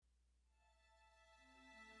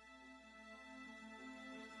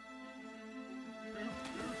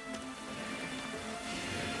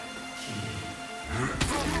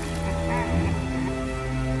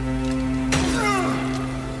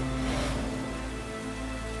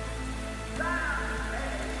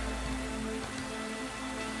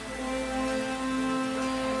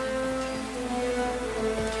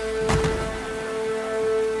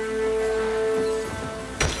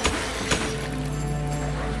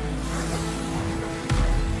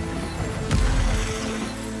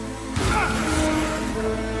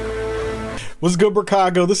What's good,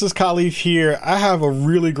 Chicago? This is Khalif here. I have a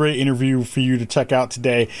really great interview for you to check out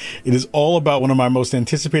today. It is all about one of my most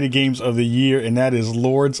anticipated games of the year, and that is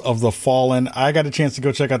Lords of the Fallen. I got a chance to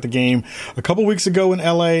go check out the game a couple weeks ago in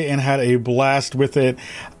LA and had a blast with it.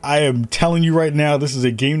 I am telling you right now, this is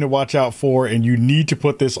a game to watch out for, and you need to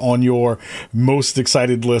put this on your most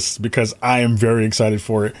excited list because I am very excited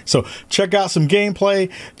for it. So check out some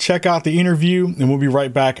gameplay, check out the interview, and we'll be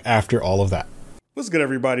right back after all of that. What's good,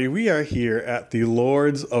 everybody? We are here at the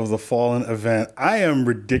Lords of the Fallen event. I am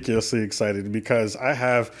ridiculously excited because I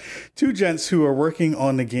have two gents who are working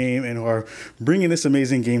on the game and who are bringing this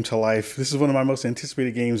amazing game to life. This is one of my most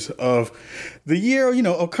anticipated games of the year,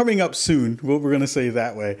 coming up soon. What we're going to say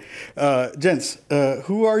that way. Gents,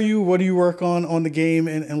 who are you? What do you work on the game?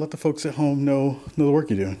 And let the folks at home know the work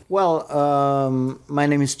you're doing. Well, my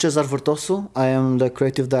name is Cesar Vortosu. I am the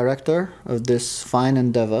creative director of this fine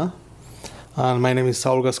endeavor. And my name is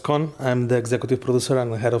Saul Gascon. I'm the executive producer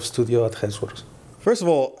and head of studio at Hellsworth. First of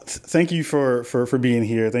all, thank you for being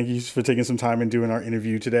here. Thank you for taking some time and doing our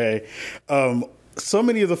interview today. So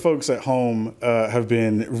many of the folks at home have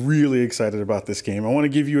been really excited about this game. I want to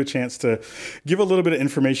give you a chance to give a little bit of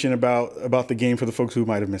information about the game for the folks who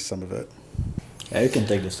might have missed some of it. Yeah, you can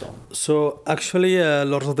take this on. So actually,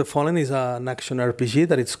 Lords of the Fallen is an action RPG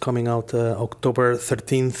that is coming out October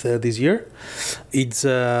 13th this year. It's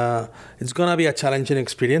gonna be a challenging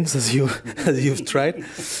experience as you've tried,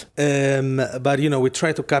 but we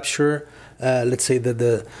try to capture. Let's say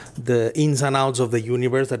the ins and outs of the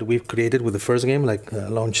universe that we've created with the first game,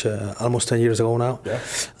 launched almost 10 years ago now. Yeah.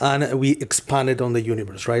 And we expanded on the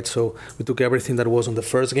universe, right? So we took everything that was on the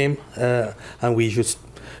first game and we just,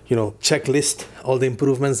 checklist all the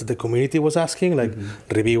improvements that the community was asking, like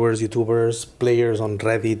reviewers, YouTubers, players on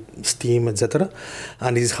Reddit, Steam, etc.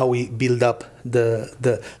 And this is how we build up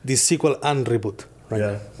this sequel and reboot, right?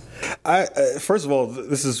 Yeah. First of all,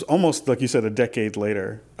 this is almost, like you said, a decade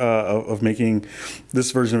later of making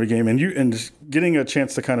this version of a game, and getting a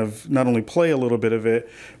chance to kind of not only play a little bit of it,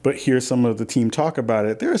 but hear some of the team talk about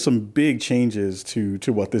it. There are some big changes to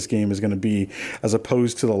what this game is going to be as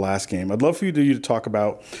opposed to the last game. I'd love for you to talk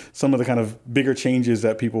about some of the kind of bigger changes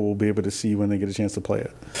that people will be able to see when they get a chance to play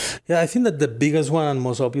it. Yeah, I think that the biggest one and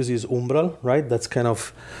most obvious is Umbral, right? That's kind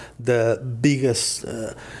of the biggest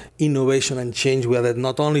innovation and change we added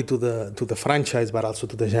not only to the franchise but also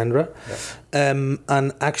to the genre. Yeah.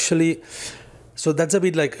 And actually, so that's a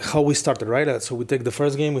bit like how we started, right? So we take the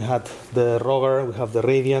first game, we had the Rogar, we have the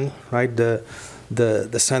Radiant, right?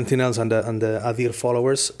 The Sentinels and the Adir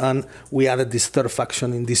followers, and we added this third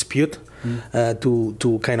faction in Dispute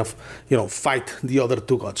to kind of fight the other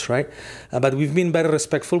two gods, right? But we've been very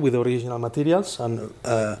respectful with the original materials, and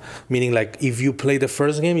meaning like if you play the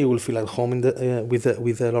first game, you will feel at home with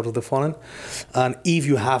the Lord of the Fallen, and if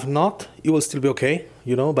you have not, you will still be okay,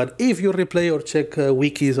 But if you replay or check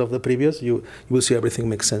wikis of the previous, you will see everything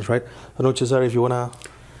makes sense, right? I don't know, Cesar, if you wanna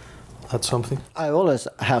add something? I always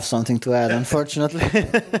have something to add, unfortunately.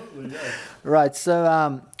 Right,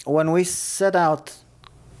 so when we set out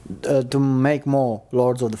to make more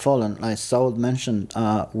Lords of the Fallen, as Saul mentioned,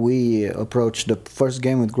 we approached the first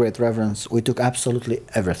game with great reverence. We took absolutely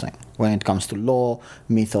everything when it comes to lore,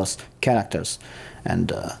 mythos, characters,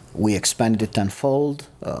 and we expanded it tenfold.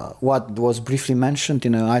 What was briefly mentioned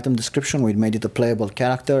in an item description, we made it a playable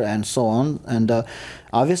character and so on. And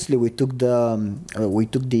obviously, we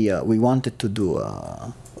wanted to do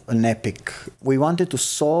an epic. We wanted to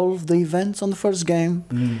solve the events on the first game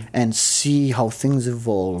and see how things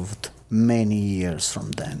evolved many years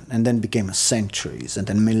from then, and then became centuries and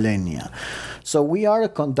then millennia. So we are a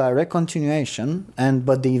direct continuation,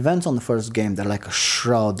 but the events on the first game, they're like a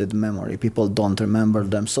shrouded memory. People don't remember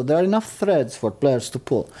them. So there are enough threads for players to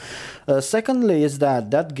pull. Secondly is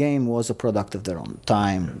that game was a product of their own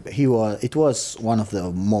time. It was one of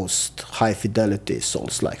the most high-fidelity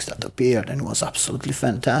Souls-likes that appeared, and it was absolutely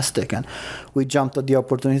fantastic. And we jumped at the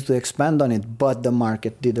opportunity to expand on it, but the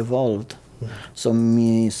market did evolve. So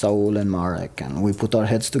me, Saul, and Marek, and we put our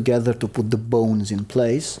heads together to put the bones in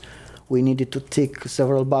place. We needed to tick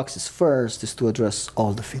several boxes. First is to address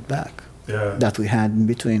all the feedback that we had in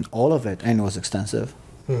between, all of it, and it was extensive.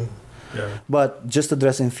 Yeah. But just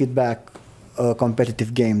addressing feedback, a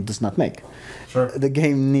competitive game does not make. Sure. The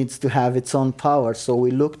game needs to have its own power. So we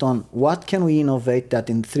looked on what can we innovate that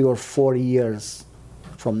in 3 or 4 years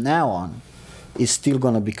from now on is still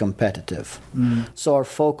going to be competitive. So our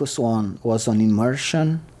focus was on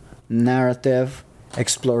immersion, narrative,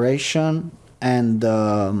 exploration, and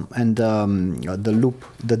the loop,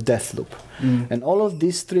 the death loop. And all of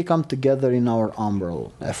these three come together in our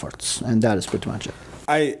Umbral efforts, and that is pretty much it.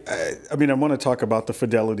 I mean, I want to talk about the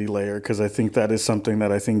fidelity layer because I think that is something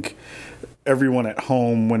that I think everyone at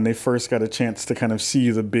home, when they first got a chance to kind of see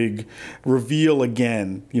the big reveal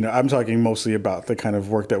again, I'm talking mostly about the kind of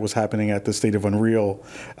work that was happening at the State of Unreal.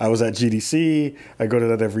 I was at GDC. I go to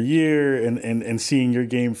that every year, and seeing your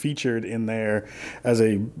game featured in there as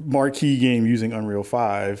a marquee game using Unreal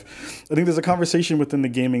 5. I think there's a conversation within the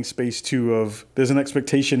gaming space too of there's an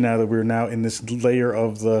expectation now that we're now in this layer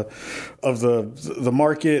of the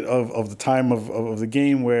market of the time of the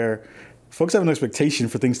game where folks have an expectation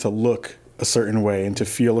for things to look a certain way and to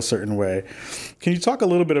feel a certain way. Can you talk a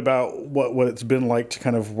little bit about what it's been like to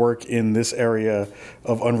kind of work in this area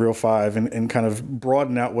of Unreal 5 and kind of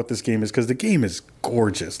broaden out what this game is? Because the game is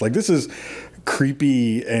gorgeous. Like, this is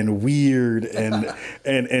creepy and weird and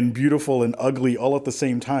and beautiful and ugly all at the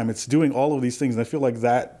same time. It's doing all of these things, and I feel like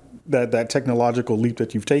that technological leap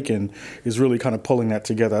that you've taken is really kind of pulling that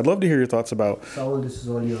together. I'd love to hear your thoughts about. Saul, this is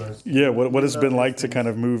all yours. Yeah, what it's been like to kind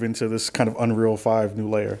of move into this kind of Unreal 5 new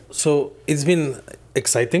layer. So it's been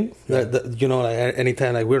exciting. Yeah. Like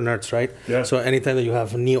anytime, like, we're nerds, right? Yeah. So anytime that you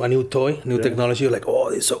have a new toy, new technology, you're like,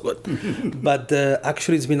 oh, this is so good. But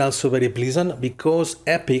actually, it's been also very pleasant because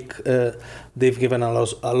Epic, they've given a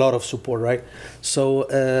lot of support, right?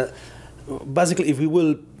 So basically, if we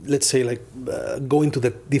will, let's say, go into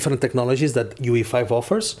the different technologies that UE5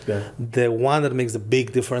 offers, the one that makes the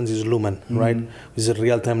big difference is Lumen, right? It's a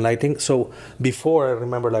real-time lighting. So before, I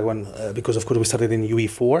remember when, because of course we started in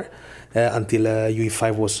UE4 until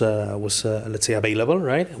UE5 was let's say, available,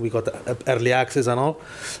 right? We got early access and all.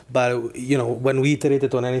 But, when we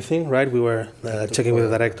iterated on anything, right, we were checking with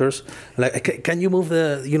the directors, like, can you move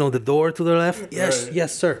the door to the left? Yes, right.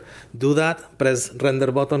 Yes, sir. Do that, press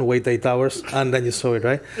render button, wait 8 hours, and then you saw it,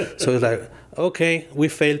 right? So it's like, okay, we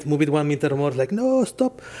failed, move it 1 meter more, like, no,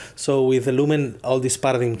 stop. So with the Lumen, all these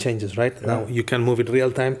paradigm changes, right? Yeah. Now you can move it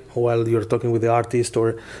real time while you're talking with the artist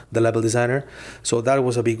or the level designer. So that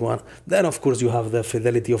was a big one. Then, of course, you have the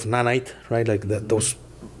fidelity of nanite, right? Like those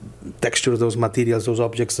textures, those materials, those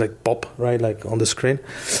objects like pop, right, like on the screen.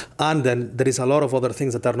 And then there is a lot of other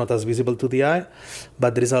things that are not as visible to the eye,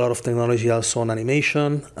 but there is a lot of technology also on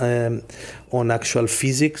animation, on actual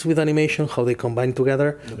physics with animation, how they combine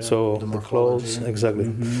together. Yeah. So the clothes,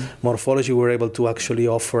 exactly. Morphology, we're able to actually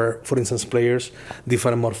offer, for instance, players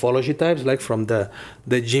different morphology types, like from the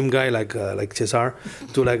gym guy, like Cesar,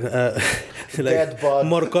 to like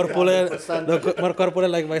more corpulent,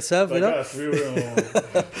 like myself, like us, we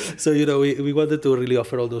were So, we wanted to really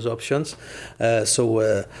offer all those options.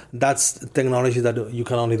 So that's technology that you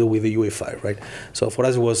can only do with the UE5, right? So for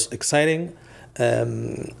us, it was exciting.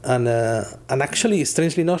 And actually,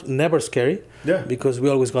 strangely enough, never scary. Yeah. Because we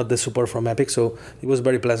always got the support from Epic, so it was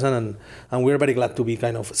very pleasant, and we're very glad to be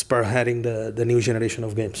kind of spearheading the new generation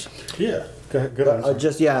of games. Yeah, good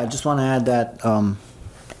answer. I just want to add that.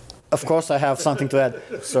 Of course, I have something to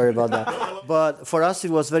add. Sorry about that. But for us, it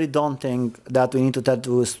was very daunting that we need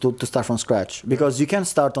to start from scratch. Because you can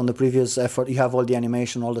start on the previous effort. You have all the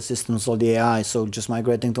animation, all the systems, all the AI. So just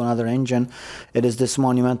migrating to another engine, it is this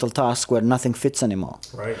monumental task where nothing fits anymore.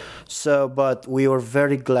 Right. So, but we were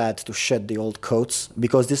very glad to shed the old coats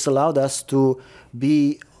because this allowed us to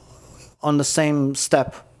be on the same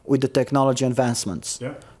step with the technology advancements.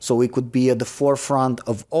 Yeah. So we could be at the forefront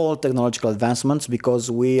of all technological advancements because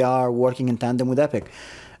we are working in tandem with Epic.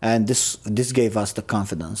 And this gave us the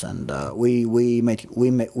confidence, and we make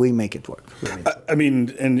it work. I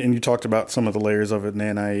mean, and you talked about some of the layers of it,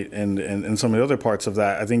 nanite, and some of the other parts of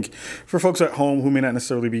that. I think for folks at home who may not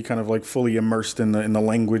necessarily be kind of like fully immersed in the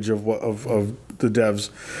language of the devs,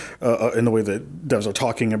 in the way that devs are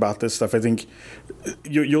talking about this stuff, I think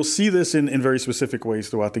you'll see this in very specific ways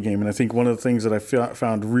throughout the game. And I think one of the things that I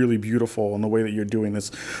found really beautiful in the way that you're doing this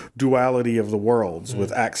duality of the worlds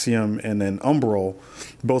with Axiom and then Umbral,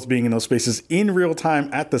 both being in those spaces in real time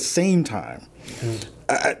at the same time.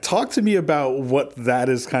 Talk to me about what that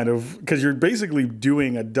is kind of, because you're basically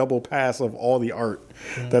doing a double pass of all the art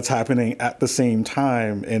that's happening at the same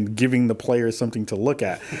time and giving the players something to look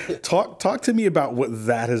at. Talk to me about what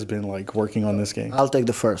that has been like working on this game. I'll take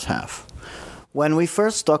the first half. When we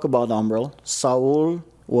first talked about Umbral, Saul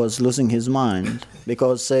was losing his mind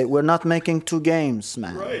because we're not making two games,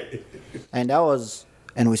 man. Right. And that was...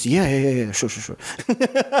 And we say, yeah, sure.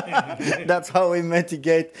 That's how we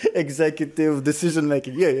mitigate executive decision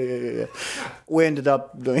making. Yeah. We ended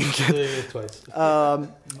up doing it twice.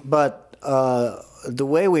 But the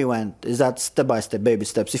way we went is that step by step, baby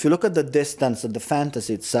steps. If you look at the distance of the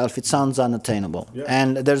fantasy itself, it sounds unattainable. Yeah.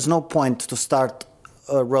 And there's no point to start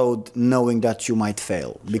a road knowing that you might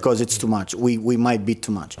fail because it's too much. We might be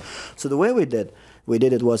too much. So the way we did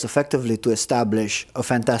it was effectively to establish a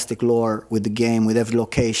fantastic lore with the game, with every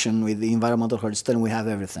location, with the environmental horizon. We have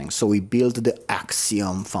everything. So we built the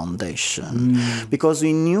Axiom Foundation because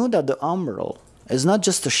we knew that the Umbral is not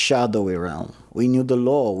just a shadowy realm. We knew the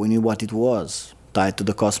lore. We knew what it was, tied to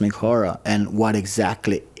the cosmic horror and what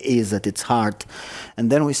exactly is at its heart. And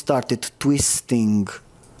then we started twisting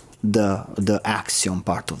the Axiom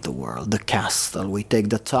part of the world, the castle. We take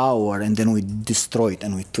the tower and then we destroy it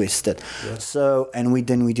and we twist it. Yeah. So, and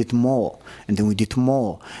then we did more, and then we did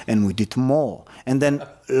more, and we did more. And then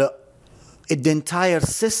the entire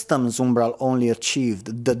systems Umbral only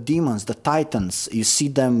achieved, the demons, the titans, you see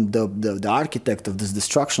them, the architect of these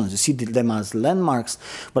destructions, you see them as landmarks,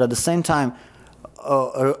 but at the same time,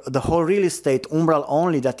 the whole real estate Umbral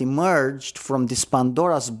only that emerged from this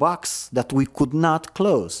Pandora's box that we could not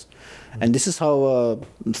close. And this is how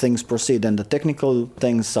things proceed, and the technical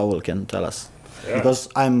things Saul can tell us, because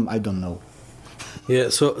I don't know. Yeah,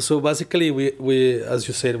 so basically we as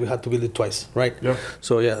you said, we had to build it twice, right? Yeah.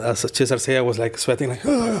 So yeah, as Cesar said, I was like sweating, like,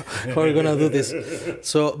 how are we gonna do this?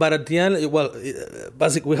 So, but at the end,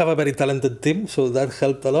 basically we have a very talented team, so that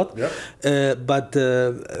helped a lot. Yeah. But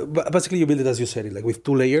basically you build it as you said, like with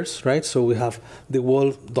 2 layers, right? So we have the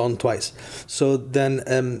wall done twice. So then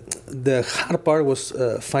the hard part was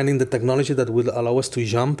finding the technology that will allow us to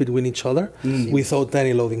jump between each other without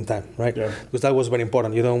any loading time, right? Yeah. Because that was very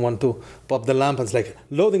important. You don't want to pop the lamp and it's like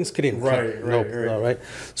loading screen. Right.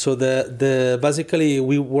 So the basically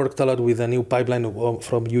we worked a lot with a new pipeline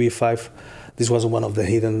from UE5. This was one of the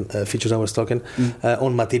hidden features I was talking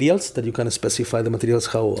on materials, that you can specify the materials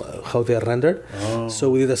how they are rendered. Oh. So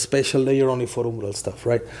we did a special layer only for Umbral stuff,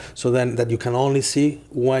 right? So then that you can only see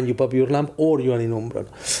when you pop your lamp or you are in Umbral.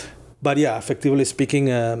 But yeah, effectively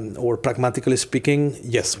speaking, or pragmatically speaking,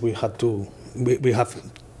 yes, we had to. We have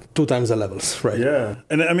 2 times the levels, right? Yeah,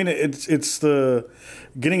 and I mean it's the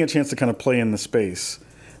getting a chance to kind of play in the space.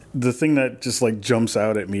 The thing that just like jumps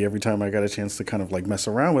out at me every time I got a chance to kind of like mess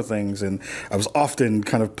around with things, and I was often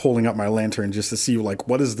kind of pulling up my lantern just to see like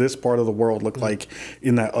what does this part of the world look like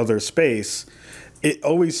in that other space. It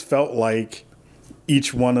always felt like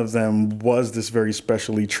each one of them was this very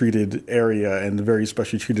specially treated area and very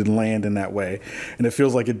specially treated land in that way. And it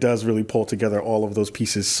feels like it does really pull together all of those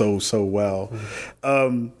pieces so well.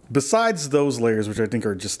 Besides those layers, which I think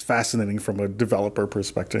are just fascinating from a developer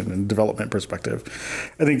perspective and development perspective,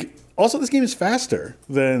 I think also this game is faster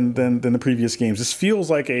than the previous games. This feels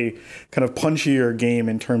like a kind of punchier game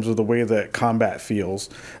in terms of the way that combat feels.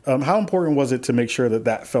 How important was it to make sure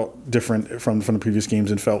that felt different from the previous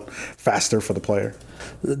games and felt faster for the player?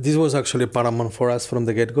 This was actually paramount for us from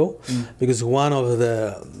the get-go, because one of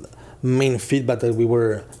the main feedback that we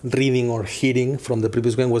were reading or hearing from the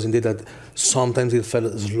previous game was indeed that sometimes it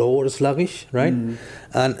felt slow or sluggish, right?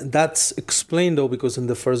 And that's explained though because in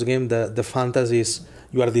the first game the fantasy is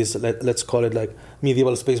you are this, let's call it like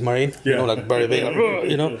medieval space marine, like very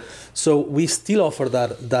big, So we still offer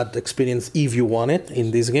that experience if you want it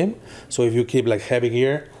in this game. So if you keep like heavy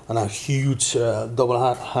gear and a huge double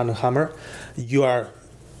hand hammer, you are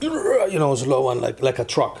slow and like a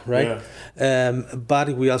truck, right? Yeah. But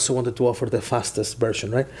we also wanted to offer the fastest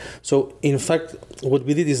version, right? So in fact, what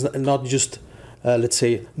we did is not just let's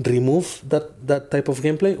say remove that type of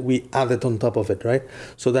gameplay, we added on top of it, right?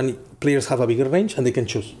 So then players have a bigger range and they can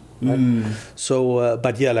choose, right? So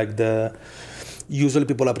but yeah, like usually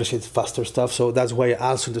people appreciate faster stuff, so that's why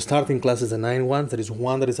also in the starting classes, the 9 ones, there is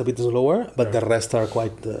one that is a bit slower, but the rest are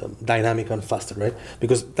quite dynamic and faster, right?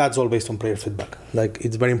 Because that's all based on player feedback. Like,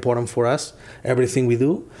 it's very important for us. Everything we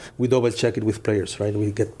do, we double check it with players, right?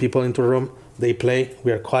 We get people into a room, they play,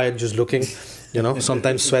 we are quiet, just looking,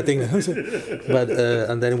 sometimes sweating, but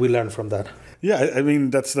and then we learn from that. Yeah, I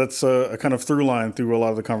mean, that's a kind of through line through a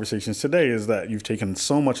lot of the conversations today is that you've taken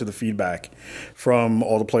so much of the feedback from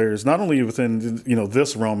all the players, not only within,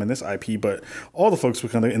 this realm and this IP, but all the folks who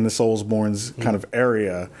kind of in the Soulsborne's kind of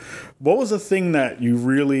area. What was the thing that you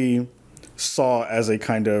really saw as a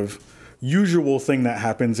kind of usual thing that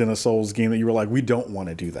happens in a Souls game that you were like, we don't want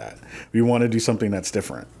to do that. We want to do something that's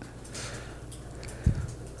different?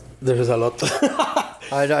 There's a lot.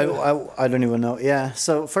 I don't even know. Yeah.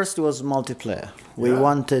 So first it was multiplayer. We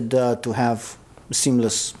wanted to have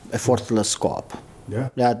seamless, effortless co-op. Yeah.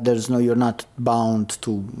 That you're not bound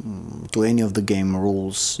to any of the game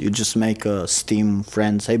rules. You just make a Steam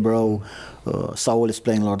friends. Hey, bro, Saul is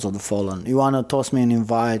playing Lords of the Fallen. You wanna toss me an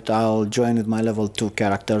invite? I'll join with my level 2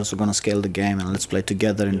 characters. We're gonna scale the game and let's play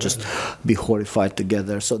together and just be horrified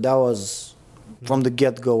together. So that was from the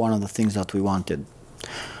get-go one of the things that we wanted.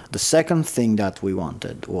 The second thing that we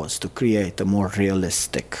wanted was to create a more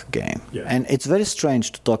realistic game. Yeah. And it's very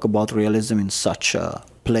strange to talk about realism in such a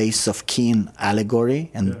place of keen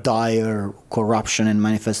allegory and dire corruption and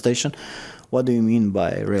manifestation. What do you mean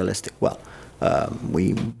by realistic? Well,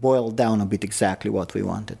 we boiled down a bit exactly what we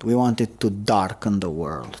wanted. We wanted to darken the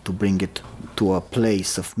world, to bring it to a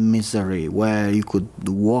place of misery where you could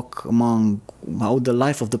walk among how the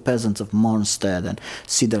life of the peasants of Mornstead and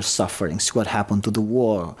see their suffering, see what happened to the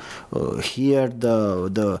war. Here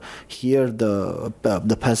the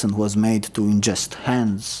peasant was made to ingest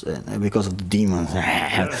hands because of the demons,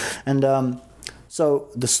 and. So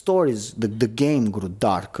the stories, the game grew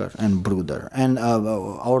darker and brooder, and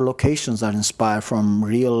our locations are inspired from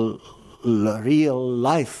real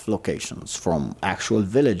life locations, from actual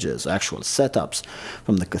villages, actual setups,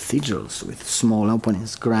 from the cathedrals with small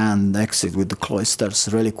openings, grand exit with the cloisters,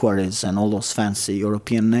 reliquaries, and all those fancy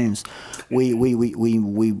European names. We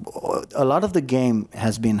a lot of the game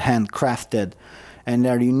has been handcrafted. And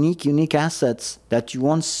they're unique assets that you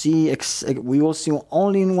won't see. We will see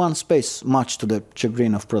only in one space, much to the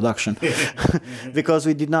chagrin of production, because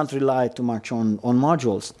we did not rely too much on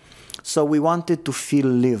modules. So we wanted to feel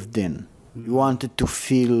lived in. We wanted to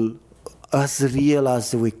feel as real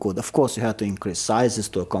as we could. Of course, you had to increase sizes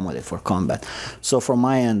to accommodate for combat. So from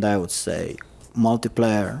my end, I would say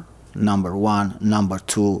multiplayer, number one, number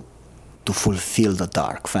two, to fulfill the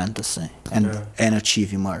dark fantasy and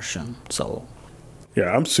achieve immersion. So.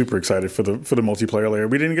 Yeah, I'm super excited for the multiplayer layer.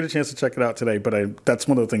 We didn't get a chance to check it out today, but that's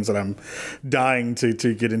one of the things that I'm dying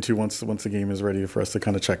to get into once the game is ready for us to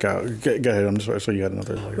kind of check out. Go ahead. I'm just so you had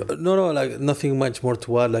another layer. No, like nothing much more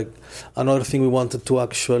to add. Like another thing we wanted to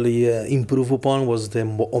actually improve upon was the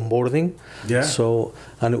onboarding. Yeah. So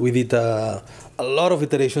we did a lot of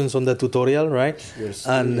iterations on the tutorial, right? Yes.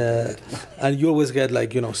 And you always get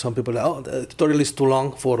some people the tutorial is too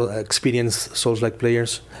long for experienced Souls-like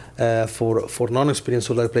players. For non-experienced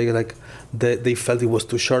Souls-like players, they felt it was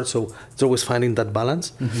too short. So it's always finding that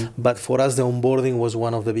balance. Mm-hmm. But for us, the onboarding was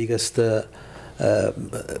one of the biggest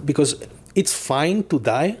because it's fine to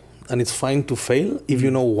die and it's fine to fail if you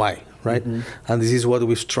know why. Right, and this is what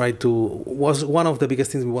we've tried to was one of the biggest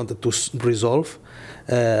things we wanted to resolve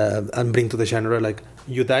and bring to the genre. Like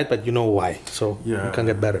you died, but you know why, so you can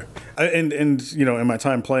get better. And in my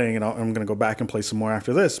time playing, and I'm going to go back and play some more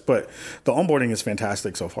after this. But the onboarding is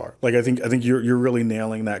fantastic so far. Like I think you're really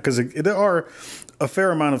nailing that because there are a fair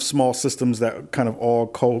amount of small systems that kind of all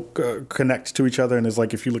connect to each other. And it's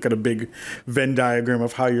like if you look at a big Venn diagram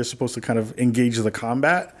of how you're supposed to kind of engage the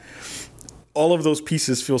combat. All of those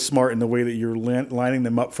pieces feel smart in the way that you're lining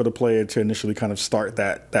them up for the player to initially kind of start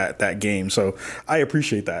that game. So I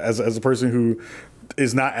appreciate that as a person who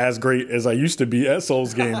is not as great as I used to be at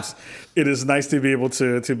Souls games. It is nice to be able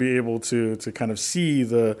to kind of see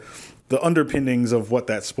the underpinnings of what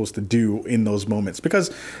that's supposed to do in those moments, because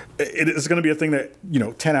it is going to be a thing that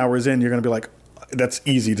 10 hours in you're going to be like, that's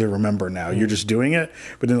easy to remember now. You're just doing it,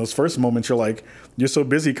 but in those first moments you're so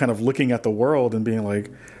busy kind of looking at the world and being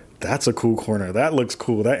like, that's a cool corner. That looks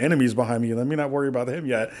cool. That enemy's behind me. Let me not worry about him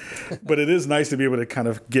yet. But it is nice to be able to kind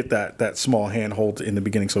of get that small handhold in the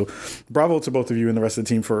beginning. So bravo to both of you and the rest of the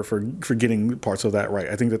team for getting parts of that right.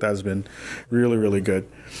 I think that has been really, really good.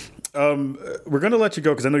 We're going to let you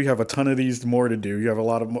go because I know you have a ton of these more to do. You have a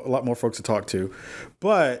lot more folks to talk to.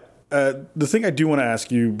 But the thing I do want to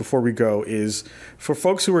ask you before we go is for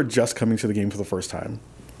folks who are just coming to the game for the first time,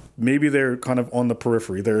 maybe they're kind of on the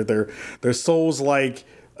periphery. They're Souls-like,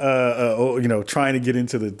 trying to get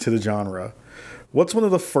into the genre. What's one of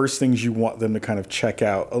the first things you want them to kind of check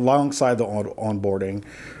out alongside the onboarding?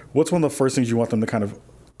 What's one of the first things you want them to kind of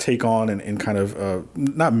take on and kind of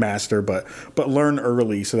not master, but learn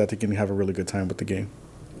early so that they can have a really good time with the game?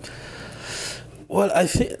 Well, I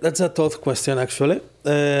think that's a tough question, actually.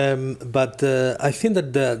 But I think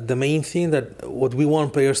that the main thing that what we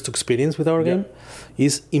want players to experience with our game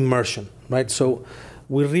is immersion, right? So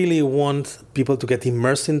we really want people to get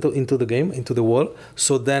immersed into the game, into the world,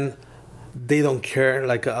 so then they don't care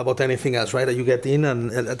about anything else, right? That you get in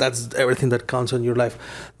and that's everything that counts in your life.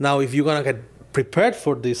 Now, if you're gonna get prepared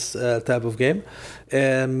for this type of game,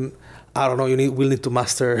 I don't know, we'll need to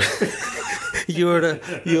master your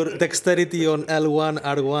dexterity on L1,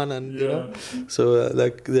 R1, and so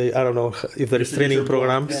I don't know if there is training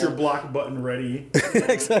program. Get your block button ready.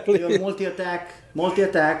 Exactly. Your multi-attack.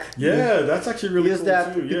 Yeah, that's actually really use cool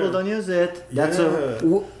that. too. People don't use it. That's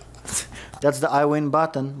the I win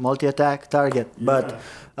button, multi-attack target. Yeah. But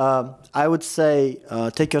I would say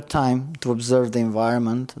take your time to observe the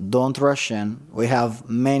environment. Don't rush in. We have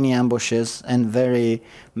many ambushes and very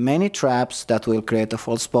many traps that will create a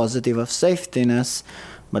false positive of safetyness.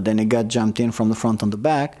 but then you got jumped in from the front on the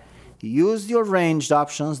back. Use your ranged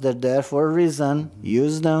options. They're there for a reason.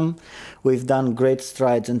 Use them. We've done great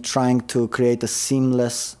strides in trying to create a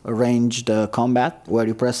seamless ranged combat where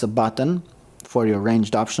you press a button for your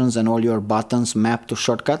ranged options and all your buttons map to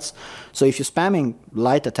shortcuts. So if you're spamming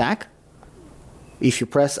light attack, if you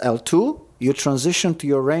press L2, you transition to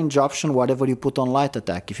your range option, whatever you put on light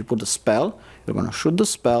attack. If you put a spell, you're going to shoot the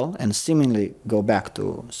spell and seemingly go back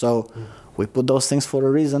to. So we put those things for a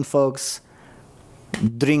reason, folks.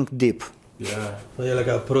 Drink deep. Yeah. So yeah, like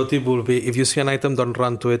a pro tip will be, if you see an item, don't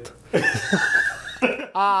run to it.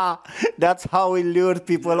 That's how we lure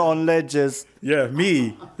people on ledges. Yeah,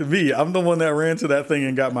 me. I'm the one that ran to that thing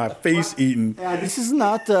and got my face eaten. Yeah, this is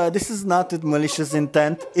not with malicious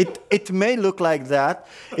intent. It may look like that.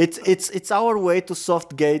 It's our way to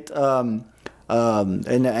soft gate and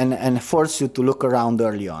force you to look around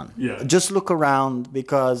early on. Yeah. Just look around,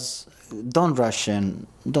 because don't rush in.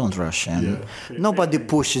 Yeah. Nobody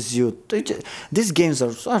pushes you. These games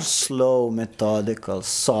are slow, methodical,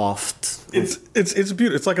 soft. It's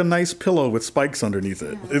beautiful. It's like a nice pillow with spikes underneath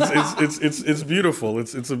it. It's beautiful.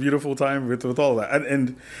 It's a beautiful time with all of that.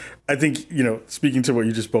 And I think, speaking to what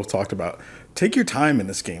you just both talked about, take your time in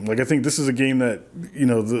this game. Like, I think this is a game that,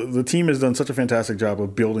 the team has done such a fantastic job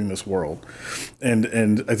of building this world.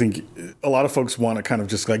 And I think a lot of folks want to kind of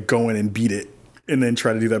just like go in and beat it and then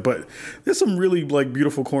try to do that. But there's some really like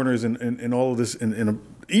beautiful corners in all of this,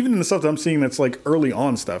 even in the stuff that I'm seeing that's like early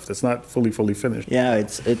on stuff that's not fully finished. Yeah,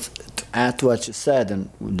 it's to add to what you said, and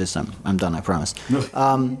with this I'm done, I promise.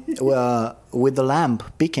 With the lamp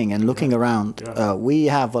peeking and looking around, we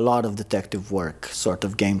have a lot of detective work sort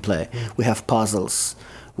of gameplay. We have puzzles.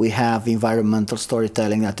 We have environmental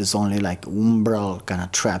storytelling that is only like Umbral kind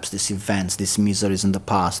of traps these events, these miseries in the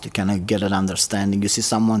past. You kind of get an understanding. You see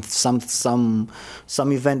some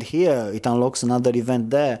event here, it unlocks another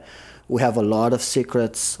event there. We have a lot of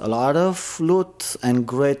secrets, a lot of loot and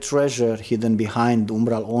great treasure hidden behind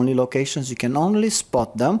Umbral-only locations. You can only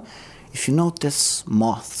spot them if you notice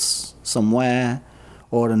moths somewhere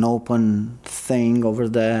or an open thing over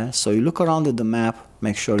there. So you look around at the map,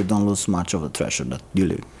 make sure you don't lose much of the treasure that you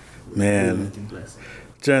leave. Man.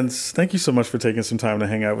 Gents, thank you so much for taking some time to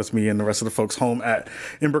hang out with me and the rest of the folks home at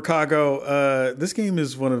Invercargill. This game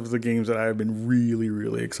is one of the games that I've been really,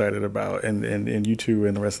 really excited about, and you two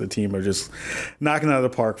and the rest of the team are just knocking it out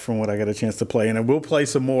of the park from what I got a chance to play. And I will play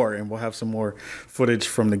some more, and we'll have some more footage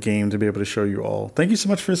from the game to be able to show you all. Thank you so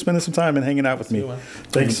much for spending some time and hanging out with me.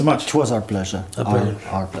 Thank you so much. It was our pleasure.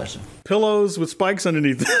 Our pleasure. Pillows with spikes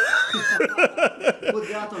underneath. Put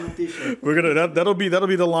that on a t-shirt. We're gonna that'll be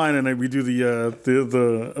the line, and then we do the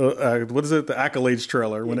what is it, the accolades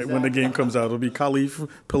trailer when the game comes out. It'll be Khalif,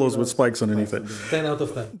 pillows with spikes underneath it. 10 out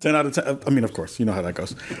of 10. 10 out of 10. I mean, of course, you know how that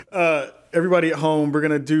goes. Everybody at home, we're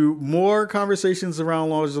gonna do more conversations around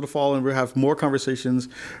Lords of the Fallen. We'll have more conversations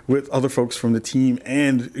with other folks from the team,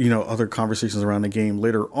 and other conversations around the game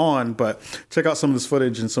later on. But check out some of this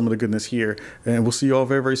footage and some of the goodness here, and we'll see you all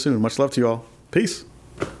very, very soon. Much love to you all. Peace.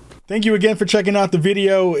 Thank you again for checking out the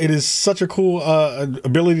video. It is such a cool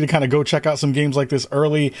ability to kind of go check out some games like this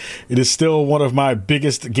early. It is still one of my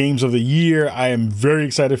biggest games of the year. I am very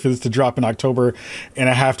excited for this to drop in October. And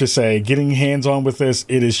I have to say, getting hands-on with this,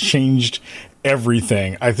 it has changed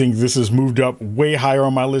everything. I think this has moved up way higher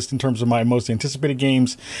on my list in terms of my most anticipated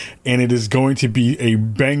games, and it is going to be a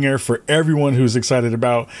banger for everyone who's excited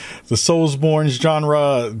about the Soulsborne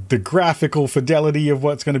genre, the graphical fidelity of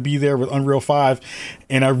what's going to be there with Unreal 5,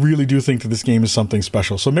 and I really do think that this game is something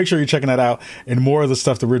special. So make sure you're checking that out and more of the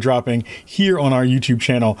stuff that we're dropping here on our YouTube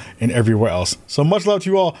channel and everywhere else. So much love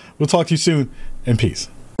to you all. We'll talk to you soon, and peace.